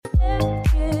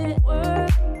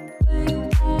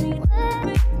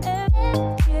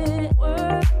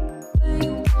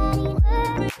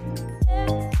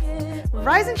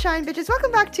Sunshine Bitches,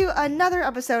 welcome back to another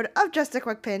episode of Just a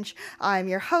Quick Pinch. I'm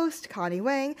your host, Connie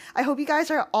Wang. I hope you guys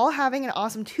are all having an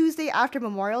awesome Tuesday after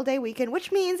Memorial Day weekend,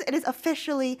 which means it is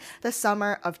officially the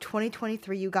summer of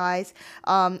 2023, you guys.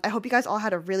 I hope you guys all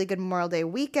had a really good Memorial Day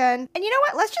weekend. And you know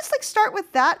what? Let's just start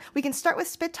with that. We can start with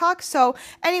Spit Talk. So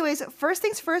anyways, first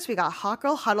things first, we got Hot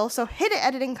Girl Huddle. So hit it,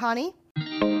 editing, Connie.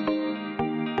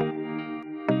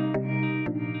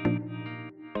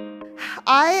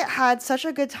 I had such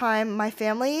a good time, my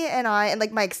family and I,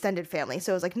 and my extended family.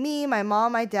 So it was me, my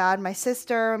mom, my dad, my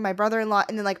sister, my brother-in-law,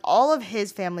 and then all of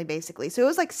his family basically. So it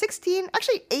was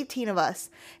 18 of us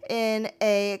in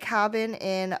a cabin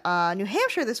in New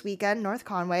Hampshire this weekend, North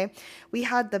Conway. We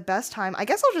had the best time. I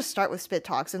guess I'll just start with Spit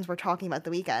Talk since we're talking about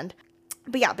the weekend.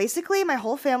 But yeah, basically my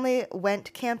whole family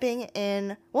went camping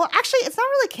in, well, actually it's not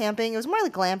really camping, it was more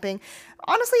like glamping.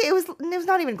 Honestly, it was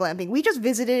not even glamping. We just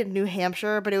visited New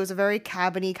Hampshire, but it was a very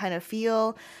cabin-y kind of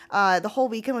feel. The whole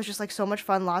weekend was just so much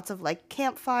fun. Lots of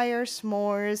campfires,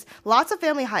 s'mores, lots of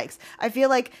family hikes. I feel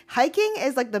like hiking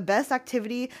is the best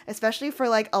activity, especially for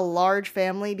a large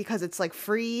family, because it's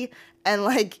free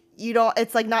and you don't,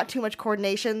 it's not too much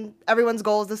coordination. Everyone's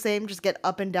goal is the same, just get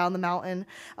up and down the mountain.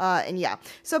 And yeah,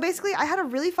 so basically I had a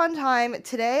really fun time.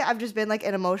 Today I've just been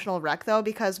an emotional wreck though,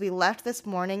 because we left this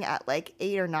morning at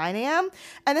 8 or 9 a.m.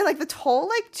 And then the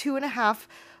whole 2.5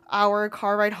 hour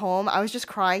car ride home, I was just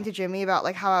crying to Jimmy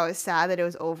about how I was sad that it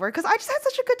was over, because I just had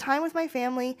such a good time with my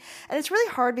family. And it's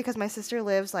really hard because my sister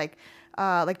lives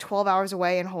 12 hours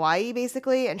away in Hawaii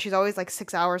basically, and she's always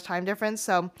 6 hours time difference.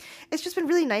 So it's just been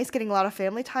really nice getting a lot of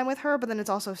family time with her, but then it's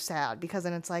also sad because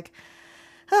then it's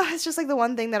it's just the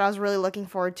one thing that I was really looking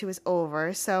forward to is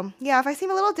over. So yeah, if I seem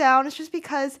a little down, it's just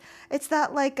because it's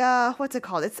that what's it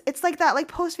called? It's that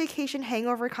post-vacation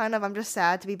hangover kind of. I'm just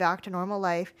sad to be back to normal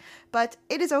life, but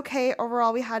it is okay.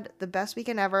 Overall, we had the best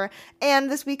weekend ever,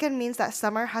 and this weekend means that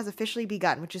summer has officially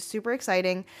begun, which is super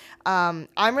exciting. I'm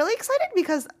really excited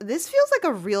because this feels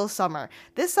like a real summer.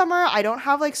 This summer, I don't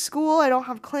have school, I don't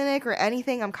have clinic or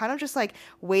anything. I'm kind of just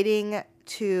waiting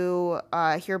to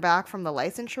hear back from the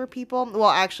licensure people. Well,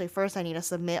 actually, first I need to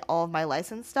submit all of my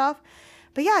license stuff.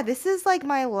 But yeah, this is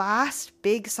my last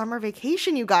big summer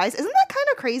vacation, you guys. Isn't that kind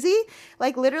of crazy?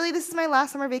 Literally, this is my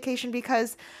last summer vacation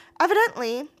because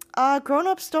evidently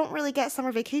grown-ups don't really get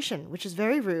summer vacation, which is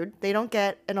very rude. They don't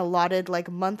get an allotted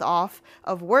month off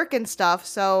of work and stuff.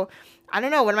 So I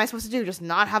don't know, what am I supposed to do? Just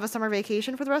not have a summer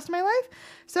vacation for the rest of my life?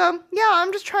 So yeah,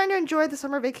 I'm just trying to enjoy the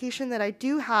summer vacation that I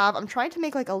do have. I'm trying to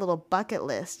make a little bucket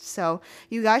list. So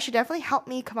you guys should definitely help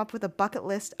me come up with a bucket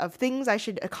list of things I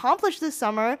should accomplish this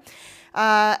summer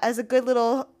as a good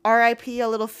little RIP, a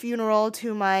little funeral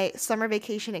to my summer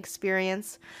vacation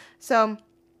experience. So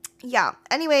yeah,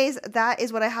 anyways, that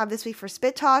is what I have this week for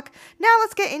Spit Talk. Now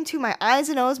let's get into my eyes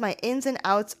and O's, my ins and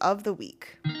outs of the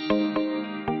week.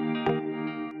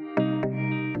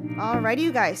 Alrighty,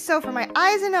 you guys. So for my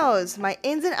eyes and O's, my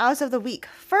ins and outs of the week.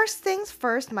 First things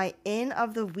first, my in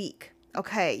of the week.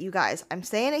 Okay, you guys, I'm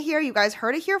saying it here. You guys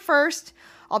heard it here first,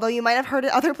 although you might have heard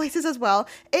it other places as well.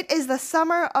 It is the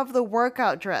summer of the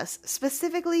workout dress,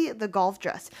 specifically the golf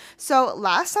dress. So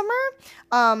last summer,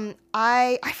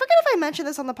 I forget if I mentioned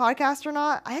this on the podcast or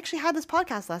not. I actually had this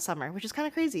podcast last summer, which is kind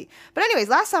of crazy. But anyways,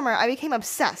 last summer, I became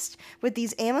obsessed with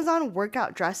these Amazon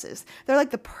workout dresses. They're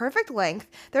the perfect length.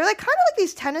 They're kind of like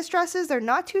these tennis dresses. They're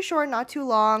not too short, not too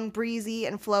long, breezy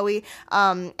and flowy.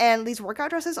 And these workout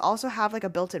dresses also have a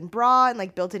built-in bra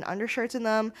and built-in undershirts in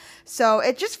them. So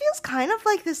it just feels kind of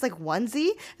like this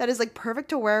onesie that is perfect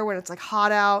to wear when it's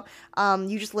hot out.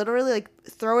 You just literally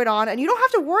throw it on and you don't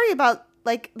have to worry about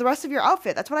the rest of your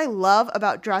outfit. That's what I love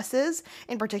about dresses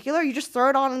in particular. You just throw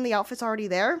it on and the outfit's already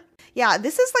there. Yeah,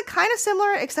 this is kind of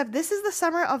similar, except this is the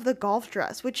summer of the golf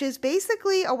dress, which is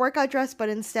basically a workout dress, but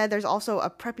instead there's also a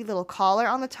preppy little collar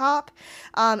on the top.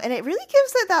 And it really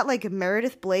gives it that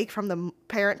Meredith Blake from the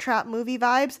Parent Trap movie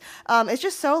vibes. It's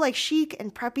just so chic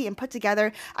and preppy and put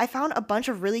together. I found a bunch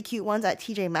of really cute ones at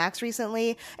TJ Maxx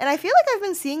recently, and I feel I've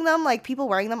been seeing them, people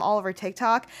wearing them all over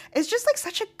TikTok. It's just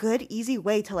such a good, easy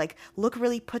way to look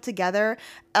really put together.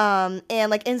 And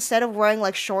instead of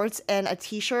wearing shorts and a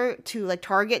t-shirt to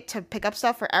Target to pick up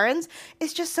stuff for errands,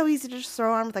 it's just so easy to just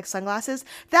throw on with sunglasses.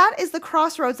 That is the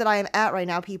crossroads that I am at right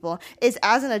now, people, is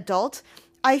as an adult,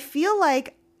 I feel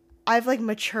I've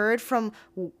matured from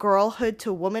girlhood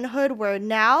to womanhood, where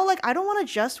now I don't want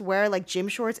to just wear gym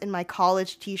shorts and my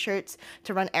college t-shirts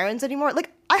to run errands anymore.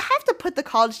 I have to put the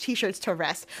college t-shirts to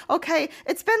rest. Okay,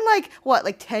 it's been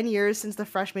like 10 years since the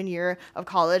freshman year of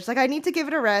college. Like I need to give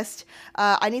it a rest.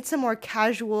 I need some more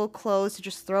casual clothes to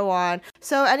just throw on.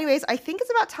 So anyways, I think it's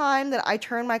about time that I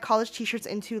turn my college t-shirts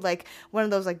into like one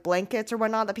of those like blankets or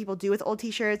whatnot that people do with old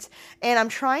t-shirts. And I'm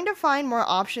trying to find more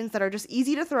options that are just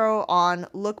easy to throw on,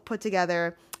 look put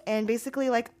together, and basically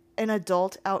like an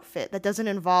adult outfit that doesn't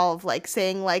involve like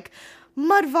saying like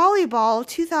mud volleyball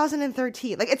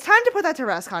 2013. Like it's time to put that to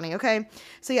rest, Connie, okay?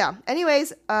 So yeah,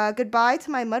 anyways, goodbye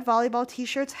to my mud volleyball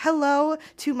t-shirts. Hello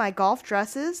to my golf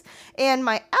dresses. And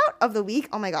my out of the week,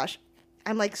 oh my gosh,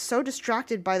 I'm like so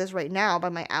distracted by this right now, by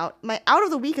my out. My out of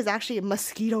the week is actually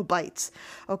mosquito bites.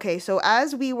 Okay, so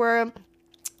as we were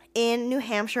in New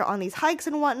Hampshire on these hikes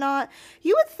and whatnot,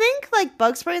 you would think like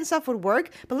bug spray and stuff would work,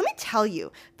 but let me tell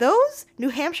you, those New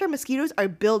Hampshire mosquitoes are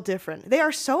built different. They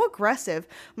are so aggressive.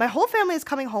 My whole family is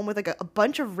coming home with like a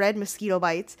bunch of red mosquito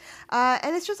bites,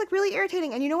 and it's just like really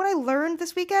irritating. And you know what I learned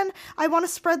this weekend? I want to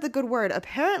spread the good word.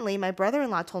 Apparently, my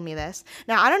brother-in-law told me this.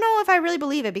 Now, I don't know if I really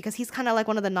believe it because he's kind of like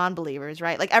one of the non-believers,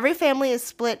 right? Like every family is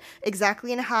split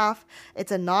exactly in half.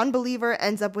 It's a non-believer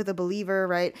ends up with a believer,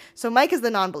 right? So Mike is the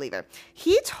non-believer.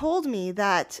 He told me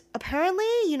that apparently,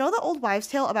 you know the old wives'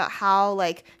 tale about how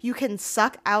like you can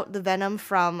suck out the venom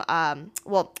from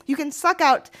you can suck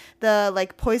out the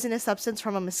like poisonous substance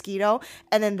from a mosquito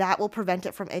and then that will prevent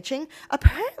it from itching.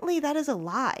 Apparently that is a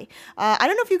lie. I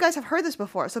don't know if you guys have heard this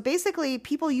before. So basically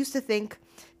people used to think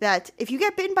that if you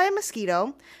get bitten by a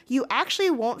mosquito, you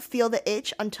actually won't feel the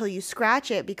itch until you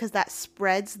scratch it because that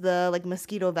spreads the like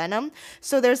mosquito venom.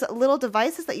 So there's little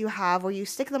devices that you have where you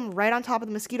stick them right on top of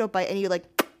the mosquito bite and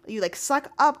you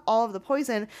suck up all of the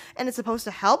poison and it's supposed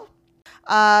to help.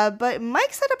 But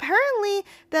Mike said apparently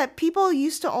that people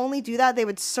used to only do that. They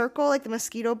would circle like the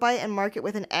mosquito bite and mark it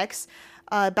with an X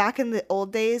back in the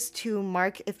old days to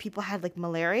mark if people had like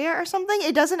malaria or something.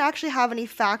 It doesn't actually have any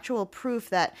factual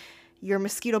proof that your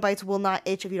mosquito bites will not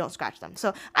itch if you don't scratch them.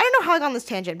 So I don't know how I got on this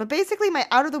tangent, but basically my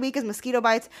out of the week is mosquito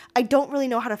bites. I don't really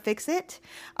know how to fix it.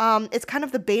 It's kind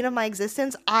of the bane of my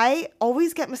existence. I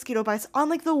always get mosquito bites on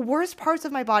like the worst parts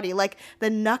of my body, like the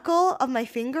knuckle of my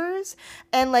fingers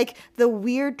and like the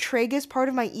weird tragus part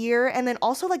of my ear. And then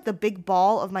also like the big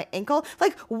ball of my ankle.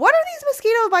 Like what are these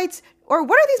mosquito bites? Or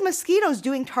what are these mosquitoes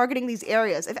doing targeting these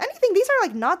areas? If anything, these are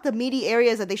like not the meaty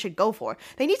areas that they should go for.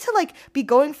 They need to like be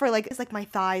going for like, it's like my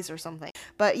thighs or something.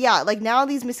 But yeah, like now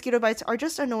these mosquito bites are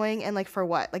just annoying. And like for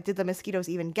what? Like did the mosquitoes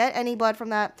even get any blood from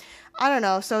that? I don't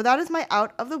know. So that is my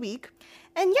out of the week.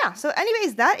 And yeah, so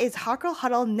anyways, that is Hot Girl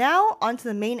Huddle. Now onto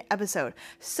the main episode.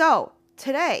 So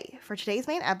for today's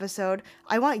main episode,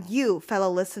 I want you,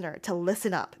 fellow listener, to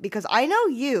listen up because I know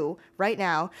you right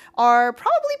now are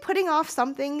probably putting off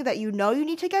something that you know you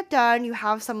need to get done. You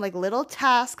have some like little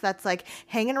task that's like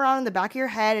hanging around in the back of your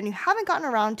head and you haven't gotten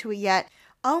around to it yet.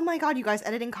 Oh my god, you guys,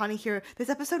 editing Connie here. This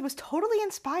episode was totally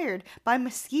inspired by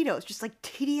mosquitoes just like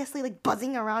tediously like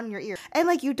buzzing around in your ear. And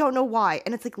like you don't know why.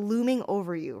 And it's like looming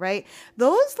over you, right?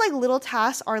 Those like little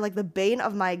tasks are like the bane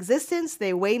of my existence.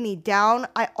 They weigh me down.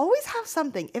 I always have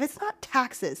something. If it's not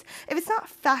taxes, if it's not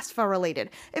FAFSA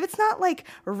related, if it's not like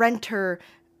renter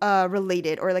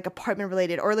related or like apartment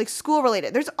related or like school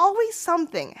related. There's always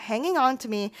something hanging on to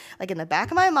me like in the back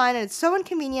of my mind and it's so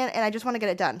inconvenient and I just want to get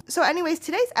it done. So anyways,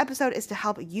 today's episode is to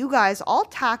help you guys all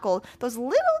tackle those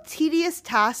little tedious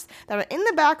tasks that are in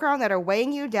the background that are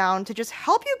weighing you down to just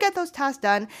help you get those tasks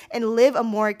done and live a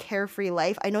more carefree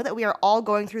life. I know that we are all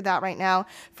going through that right now.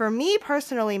 For me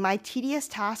personally, my tedious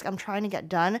task I'm trying to get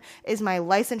done is my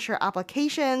licensure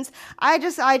applications. I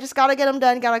just gotta get them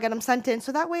done, gotta get them sent in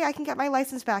so that way I can get my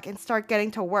license back and start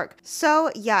getting to work. So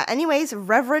yeah, anyways,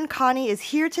 Reverend Connie is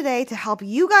here today to help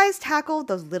you guys tackle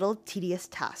those little tedious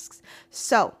tasks.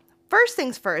 So first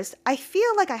things first, I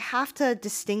feel like I have to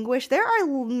distinguish. There are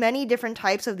many different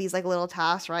types of these like little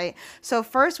tasks, right? So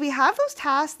first we have those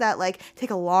tasks that like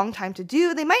take a long time to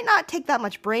do. They might not take that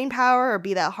much brain power or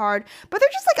be that hard, but they're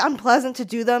just like unpleasant to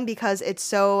do them because it's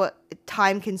so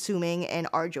time consuming and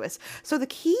arduous. So the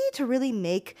key to really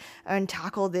make and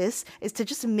tackle this is to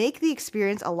just make the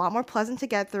experience a lot more pleasant to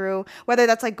get through, whether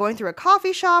that's like going through a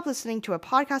coffee shop, listening to a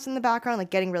podcast in the background, like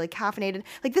getting really caffeinated.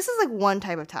 Like this is like one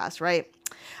type of task, right?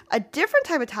 A different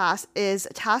type of task is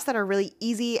tasks that are really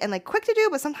easy and like quick to do,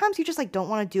 but sometimes you just like don't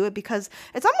want to do it because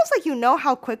it's almost like you know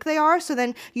how quick they are, so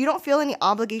then you don't feel any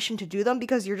obligation to do them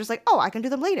because you're just like, oh, I can do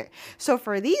them later. So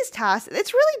for these tasks,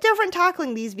 it's really different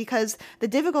tackling these because the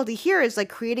difficulty here is like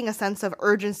creating a sense of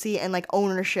urgency and like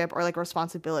ownership or like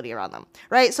responsibility around them,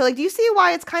 right? So like, do you see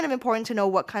why it's kind of important to know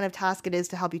what kind of task it is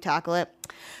to help you tackle it?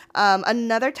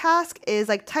 Another task is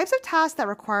like types of tasks that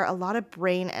require a lot of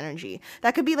brain energy.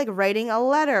 That could be like writing a a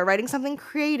letter, writing something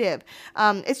creative.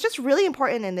 It's just really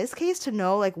important in this case to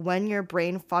know like when your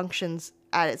brain functions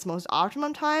at its most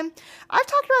optimum time. I've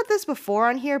talked about this before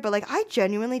on here, but like I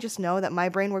genuinely just know that my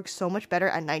brain works so much better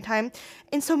at nighttime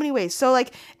in so many ways. So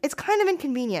like it's kind of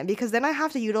inconvenient because then I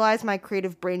have to utilize my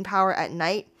creative brain power at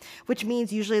night, which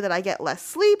means usually that I get less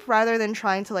sleep rather than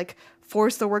trying to like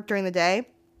force the work during the day.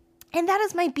 And that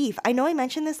is my beef. I know I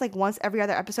mention this like once every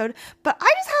other episode, but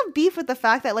I just have beef with the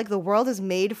fact that like the world is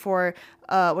made for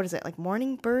what is it? Like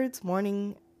morning birds,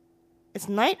 it's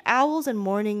night owls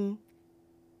and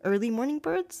early morning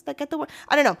birds that get the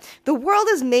I don't know. The world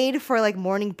is made for like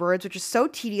morning birds, which is so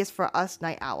tedious for us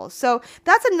night owls. So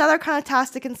that's another kind of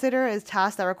task to consider, is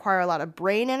tasks that require a lot of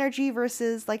brain energy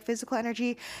versus like physical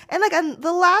energy. And like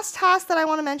the last task that I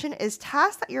want to mention is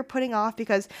tasks that you're putting off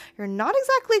because you're not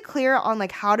exactly clear on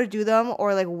like how to do them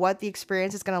or like what the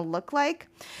experience is going to look like.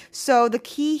 So the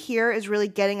key here is really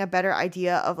getting a better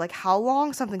idea of like how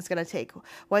long something's going to take,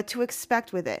 what to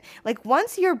expect with it. Like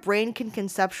once your brain can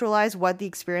conceptualize what the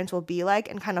experience will be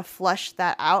like and kind of flush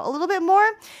that out a little bit more,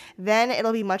 then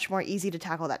it'll be much more easy to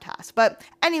tackle that task. But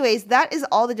anyways, that is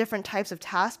all the different types of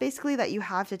tasks basically that you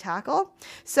have to tackle.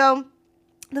 So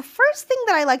the first thing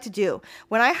that I like to do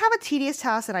when I have a tedious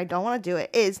task and I don't want to do it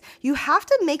is you have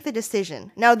to make the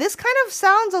decision. Now, this kind of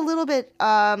sounds a little bit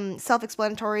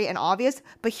self-explanatory and obvious,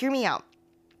 but hear me out.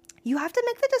 You have to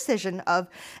make the decision of,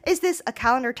 is this a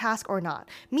calendar task or not?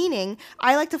 Meaning,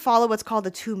 I like to follow what's called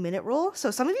the 2-minute rule. So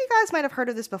some of you guys might have heard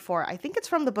of this before. I think it's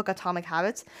from the book Atomic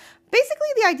Habits. Basically,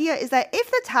 the idea is that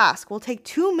if the task will take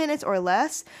 2 minutes or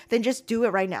less, then just do it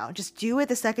right now. Just do it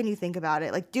the second you think about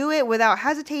it. Like do it without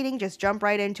hesitating. Just jump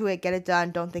right into it, get it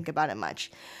done. Don't think about it much.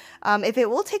 If it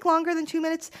will take longer than 2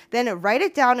 minutes, then write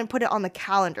it down and put it on the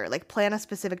calendar, like plan a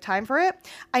specific time for it.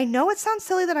 I know it sounds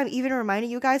silly that I'm even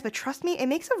reminding you guys, but trust me, it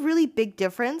makes a really big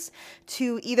difference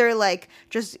to either like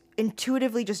just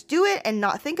intuitively just do it and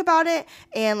not think about it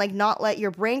and like not let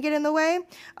your brain get in the way,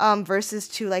 versus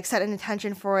to like set an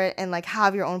intention for it and like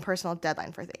have your own personal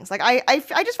deadline for things. Like I just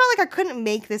felt like I couldn't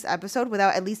make this episode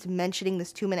without at least mentioning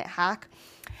this 2-minute hack.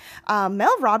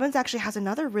 Mel Robbins actually has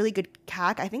another really good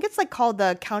hack. I think it's like called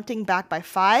the counting back by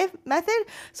 5 method.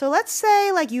 So let's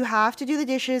say like you have to do the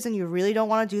dishes and you really don't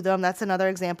want to do them. That's another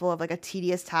example of like a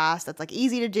tedious task that's like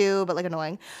easy to do but like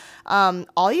annoying.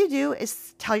 All you do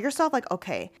is tell yourself like,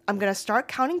 okay, I'm gonna start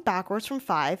counting backwards from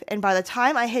 5, and by the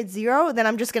time I hit 0, then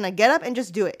I'm just gonna get up and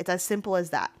just do it. It's as simple as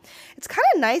that. It's kind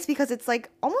of nice because it's like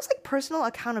almost like personal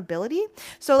accountability.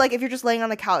 So like if you're just laying on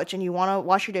the couch and you want to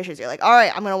wash your dishes, you're like, all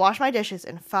right, I'm gonna wash my dishes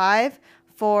in 5,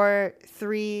 4,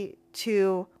 3,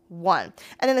 2, 1.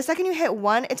 And then the second you hit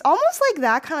 1, it's almost like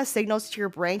that kind of signals to your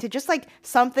brain to just like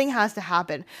something has to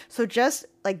happen. So just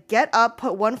like get up,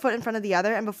 put one foot in front of the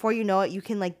other, and before you know it, you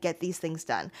can like get these things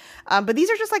done. But these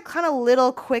are just like kind of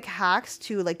little quick hacks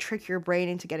to like trick your brain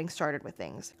into getting started with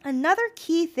things. Another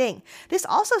key thing, this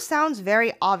also sounds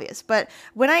very obvious, but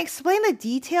when I explain the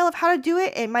detail of how to do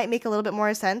it, it might make a little bit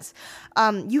more sense.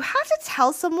 You have to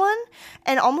tell someone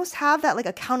and almost have that like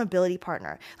accountability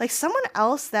partner, like someone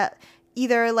else that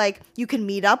either like you can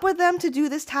meet up with them to do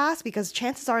this task, because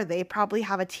chances are they probably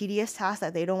have a tedious task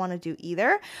that they don't want to do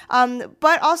either.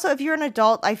 But also if you're an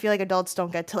adult, I feel like adults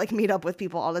don't get to like meet up with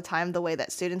people all the time the way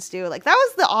that students do. Like that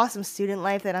was the awesome student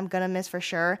life that I'm gonna miss for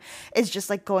sure, is just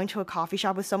like going to a coffee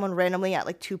shop with someone randomly at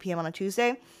like 2 p.m. on a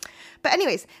Tuesday. But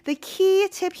anyways, the key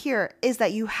tip here is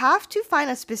that you have to find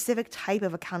a specific type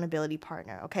of accountability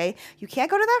partner, okay? You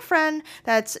can't go to that friend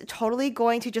that's totally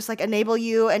going to just like enable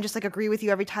you and just like agree with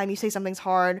you every time you say something's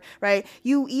hard, right?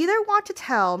 You either want to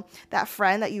tell that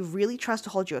friend that you really trust to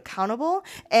hold you accountable,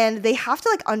 and they have to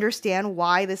like understand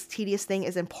why this tedious thing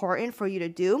is important for you to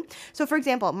do. So for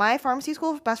example, my pharmacy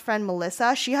school best friend,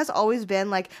 Melissa, she has always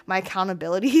been like my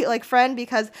accountability like friend,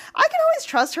 because I can always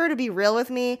trust her to be real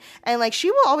with me, and like she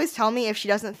will always tell me if she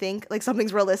doesn't think like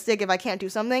something's realistic, if I can't do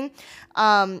something.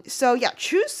 So yeah,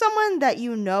 choose someone that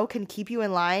you know can keep you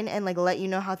in line and like let you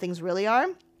know how things really are.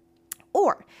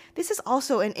 Or, this is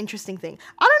also an interesting thing.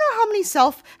 I don't know how many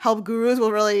self-help gurus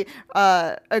will really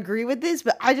agree with this,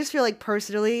 but I just feel like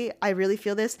personally, I really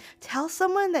feel this. Tell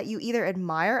someone that you either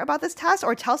admire about this task,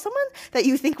 or tell someone that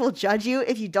you think will judge you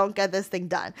if you don't get this thing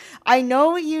done. I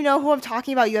know you know who I'm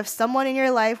talking about. You have someone in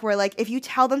your life where like if you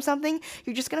tell them something,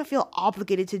 you're just going to feel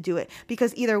obligated to do it,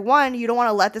 because either one, you don't want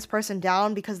to let this person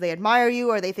down because they admire you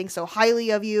or they think so highly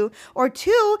of you, or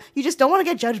two, you just don't want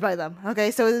to get judged by them. Okay,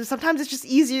 so sometimes it's just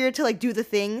easier to like do the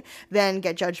thing, then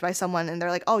get judged by someone and they're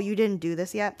like, oh, you didn't do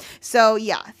this yet. So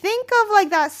yeah, think of like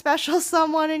that special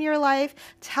someone in your life.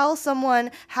 Tell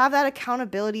someone, have that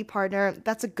accountability partner.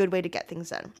 That's a good way to get things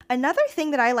done. Another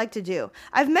thing that I like to do,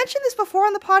 I've mentioned this before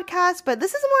on the podcast, but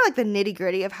this is more like the nitty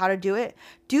gritty of how to do it.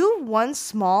 Do one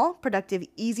small, productive,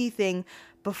 easy thing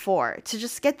before to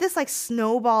just get this like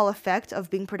snowball effect of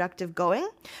being productive going.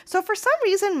 So for some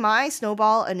reason, my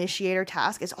snowball initiator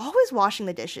task is always washing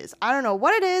the dishes. I don't know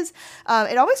what it is.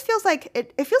 It always feels like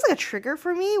it feels like a trigger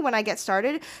for me when I get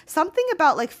started. Something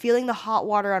about like feeling the hot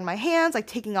water on my hands, like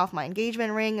taking off my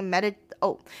engagement ring and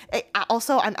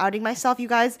also, I'm outing myself, you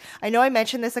guys. I know I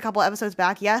mentioned this a couple episodes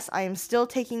back. Yes, I am still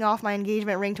taking off my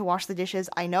engagement ring to wash the dishes.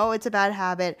 I know it's a bad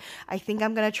habit. I think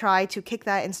I'm going to try to kick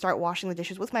that and start washing the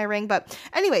dishes with my ring. But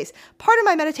anyways, part of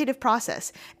my meditative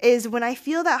process is when I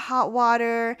feel that hot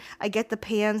water, I get the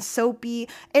pan soapy,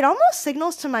 it almost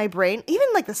signals to my brain, even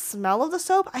like the smell of the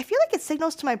soap, I feel like it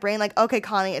signals to my brain like, okay,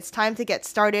 Connie, it's time to get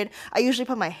started. I usually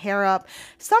put my hair up.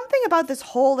 Something about this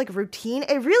whole like routine,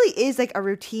 it really is like a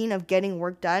routine of getting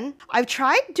work done. I've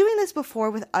tried doing this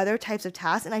before with other types of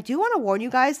tasks, and I do want to warn you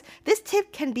guys, this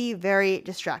tip can be very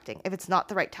distracting if it's not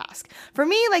the right task. For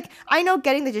me, like, I know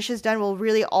getting the dishes done will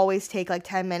really always take like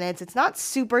 10 minutes. It's not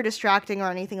super distracting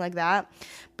or anything like that.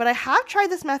 But I have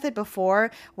tried this method before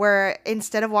where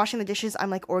instead of washing the dishes, I'm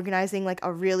like organizing like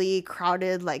a really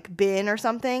crowded like bin or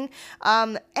something.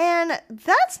 And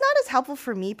that's not as helpful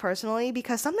for me personally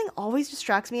because something always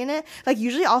distracts me in it. Like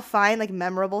usually I'll find like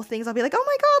memorable things. I'll be like, oh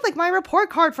my God, like my report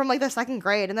card from like the second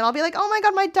grade. And then I'll be like, oh my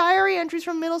God, my diary entries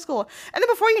from middle school. And then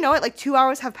before you know it, like 2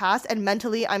 hours have passed and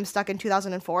mentally I'm stuck in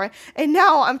 2004. And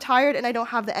now I'm tired and I don't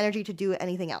have the energy to do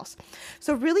anything else.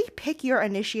 So really pick your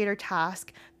initiator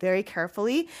task very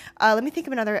carefully. Let me think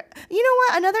of another. You know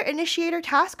what? Another initiator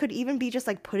task could even be just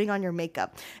like putting on your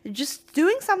makeup. Just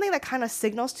doing something that kind of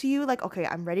signals to you like, okay,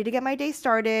 I'm ready to get my day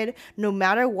started. No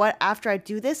matter what, after I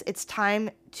do this, it's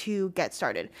time to get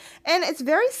started. And it's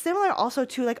very similar also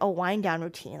to like a wind down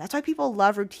routine. That's why people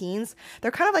love routines.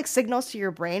 They're kind of like signals to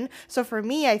your brain. So for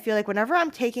me, I feel like whenever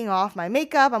I'm taking off my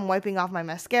makeup, I'm wiping off my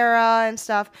mascara and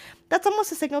stuff, that's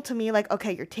almost a signal to me like,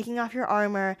 okay, you're taking off your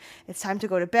armor. It's time to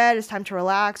go to bed. It's time to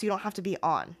relax. You don't have to be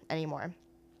on anymore.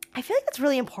 I feel like that's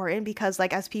really important because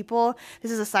like as people, this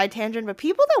is a side tangent, but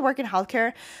people that work in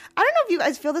healthcare, I don't know if you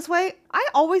guys feel this way. I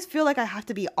always feel like I have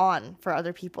to be on for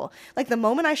other people. Like the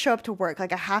moment I show up to work,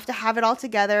 like I have to have it all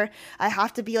together. I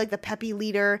have to be like the peppy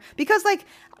leader because like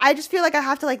I just feel like I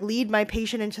have to like lead my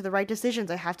patient into the right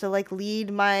decisions. I have to like lead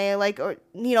my like, or,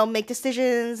 you know, make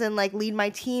decisions and like lead my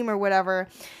team or whatever.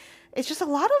 It's just a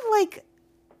lot of like,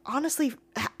 honestly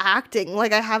acting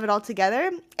like I have it all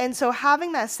together. And so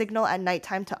having that signal at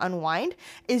nighttime to unwind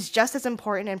is just as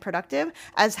important and productive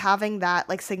as having that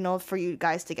like signal for you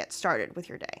guys to get started with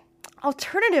your day.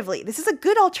 Alternatively, this is a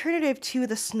good alternative to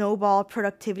the snowball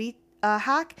productivity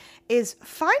hack is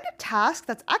find a task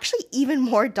that's actually even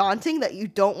more daunting that you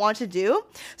don't want to do.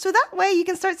 So that way you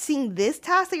can start seeing this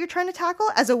task that you're trying to tackle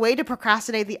as a way to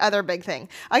procrastinate the other big thing.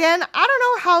 Again, I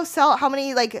don't know how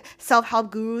many like self-help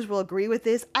gurus will agree with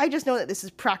this. I just know that this is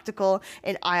practical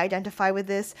and I identify with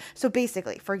this. So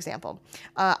basically, for example,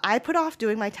 I put off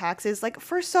doing my taxes like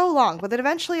for so long, but then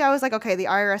eventually I was like, okay, the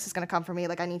IRS is going to come for me.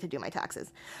 Like I need to do my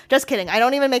taxes. Just kidding. I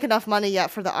don't even make enough money yet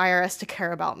for the IRS to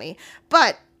care about me.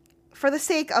 But for the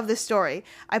sake of this story,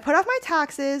 I put off my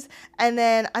taxes, and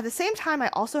then at the same time, I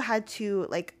also had to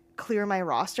like clear my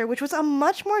roster, which was a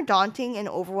much more daunting and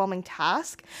overwhelming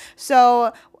task.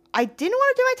 So I didn't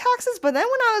want to do my taxes, but then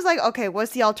when I was like, okay,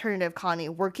 what's the alternative, Connie?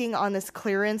 Working on this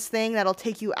clearance thing that'll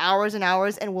take you hours and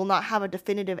hours and will not have a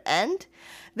definitive end.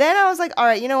 Then I was like, all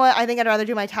right, you know what? I think I'd rather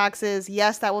do my taxes.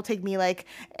 Yes, that will take me like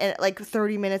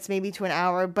 30 minutes, maybe to an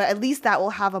hour, but at least that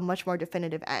will have a much more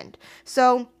definitive end.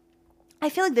 So I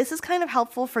feel like this is kind of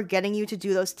helpful for getting you to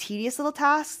do those tedious little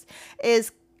tasks,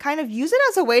 is kind of use it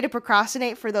as a way to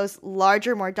procrastinate for those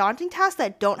larger, more daunting tasks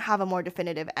that don't have a more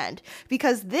definitive end,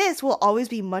 because this will always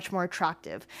be much more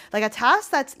attractive. Like a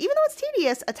task that's, even though it's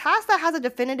tedious, a task that has a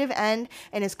definitive end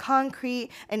and is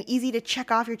concrete and easy to check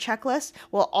off your checklist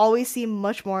will always seem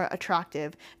much more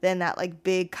attractive than that like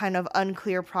big kind of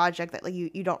unclear project that like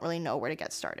you don't really know where to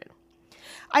get started.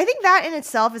 I think that in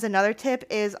itself is another tip,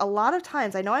 is a lot of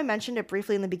times, I know I mentioned it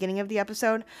briefly in the beginning of the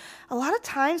episode, a lot of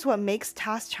times what makes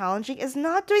tasks challenging is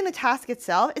not doing the task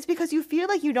itself, it's because you feel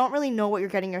like you don't really know what you're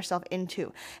getting yourself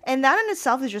into. And that in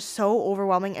itself is just so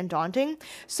overwhelming and daunting.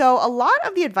 So a lot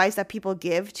of the advice that people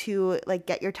give to like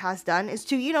get your task done is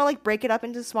to, you know, like break it up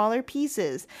into smaller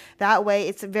pieces. That way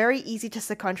it's very easy to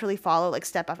sequentially follow like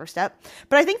step after step.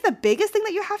 But I think the biggest thing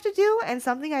that you have to do, and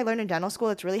something I learned in dental school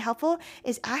that's really helpful,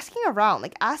 is asking around.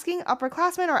 want, like asking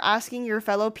upperclassmen or asking your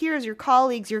fellow peers, your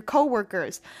colleagues, your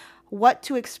coworkers, what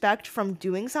to expect from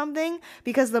doing something,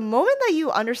 because the moment that you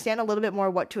understand a little bit more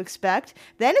what to expect,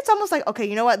 then it's almost like, okay,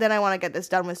 you know what, then I want to get this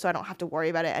done with so I don't have to worry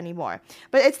about it anymore.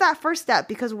 But it's that first step,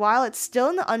 because while it's still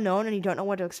in the unknown and you don't know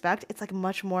what to expect, it's like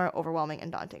much more overwhelming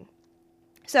and daunting.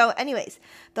 So anyways,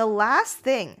 the last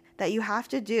thing that you have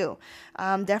to do,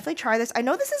 definitely try this. I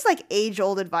know this is like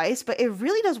age-old advice, but it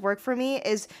really does work for me,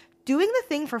 is doing the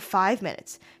thing for 5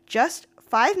 minutes. Just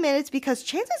 5 minutes, because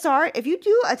chances are if you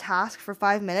do a task for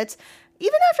 5 minutes,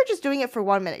 even after just doing it for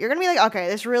 1 minute, you're going to be like, okay,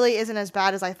 this really isn't as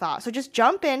bad as I thought. So just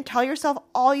jump in, tell yourself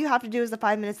all you have to do is the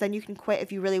 5 minutes, then you can quit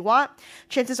if you really want.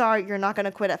 Chances are you're not going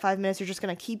to quit at 5 minutes. You're just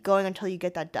going to keep going until you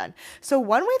get that done. So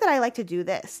one way that I like to do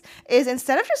this is,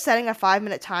 instead of just setting a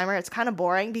 5-minute timer, it's kind of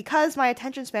boring because my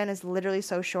attention span is literally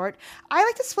so short. I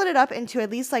like to split it up into at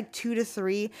least like 2 to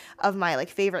 3 of my like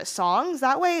favorite songs.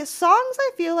 That way, songs I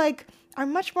feel like are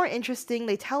much more interesting.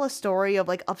 They tell a story of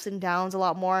like ups and downs a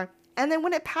lot more. And then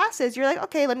when it passes, you're like,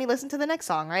 okay, let me listen to the next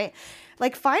song, right?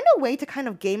 Like, find a way to kind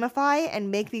of gamify and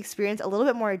make the experience a little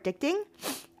bit more addicting,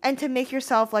 and to make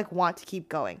yourself like want to keep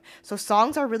going. So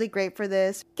songs are really great for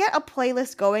this. Get a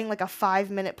playlist going, like a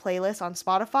 5-minute playlist on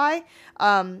Spotify.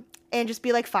 And just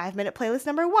be like 5-minute playlist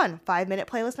number 1, 5-minute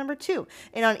playlist number 2.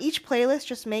 And on each playlist,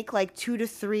 just make like 2 to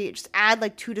 3, just add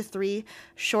like 2 to 3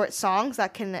 short songs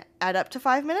that can add up to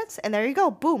 5 minutes. And there you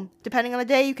go, boom. Depending on the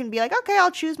day, you can be like, okay,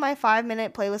 I'll choose my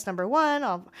 5-minute playlist number 1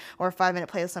 or 5-minute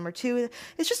playlist number 2.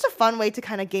 It's just a fun way to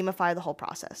kind of gamify the whole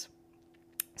process.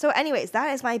 So anyways,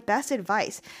 that is my best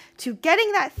advice to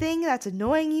getting that thing that's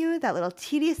annoying you, that little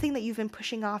tedious thing that you've been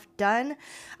pushing off, done.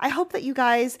 I hope that you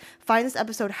guys find this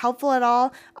episode helpful at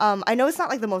all. I know it's not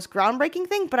like the most groundbreaking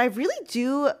thing, but I really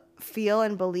do feel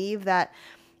and believe that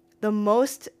the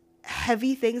most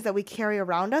heavy things that we carry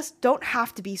around us don't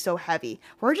have to be so heavy.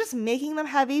 We're just making them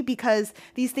heavy because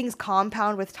these things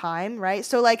compound with time, right?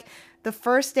 So like, the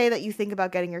first day that you think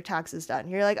about getting your taxes done,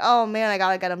 you're like, oh man, I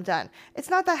gotta get them done.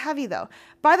 It's not that heavy though.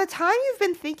 By the time you've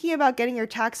been thinking about getting your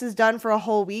taxes done for a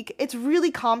whole week, it's really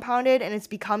compounded and it's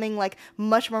becoming like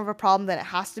much more of a problem than it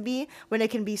has to be, when it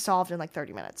can be solved in like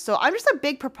 30 minutes. So I'm just a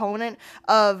big proponent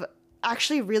of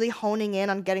actually really honing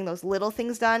in on getting those little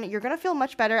things done. You're going to feel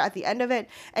much better at the end of it,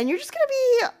 and you're just going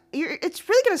to be, it's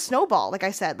really going to snowball. Like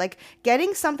I said, like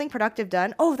getting something productive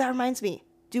done. Oh, that reminds me.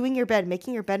 Doing your bed,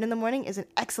 making your bed in the morning is an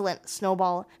excellent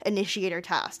snowball initiator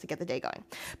task to get the day going.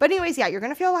 But anyways, yeah, you're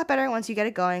going to feel a lot better once you get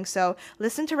it going. So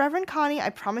listen to Reverend Connie. I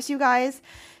promise you guys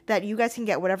that you guys can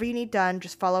get whatever you need done.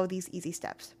 Just follow these easy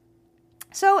steps.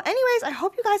 So anyways, I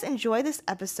hope you guys enjoy this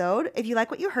episode. If you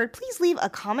like what you heard, please leave a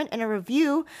comment and a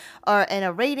review and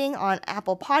a rating on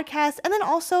Apple Podcasts, and then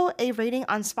also a rating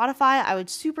on Spotify. I would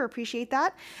super appreciate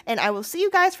that. And I will see you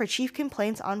guys for Chief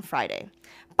Complaints on Friday.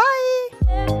 Bye!